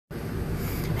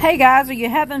Hey guys, are you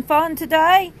having fun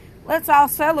today? Let's all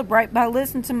celebrate by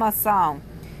listening to my song.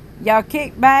 Y'all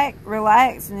kick back,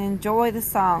 relax, and enjoy the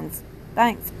songs.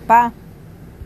 Thanks. Bye.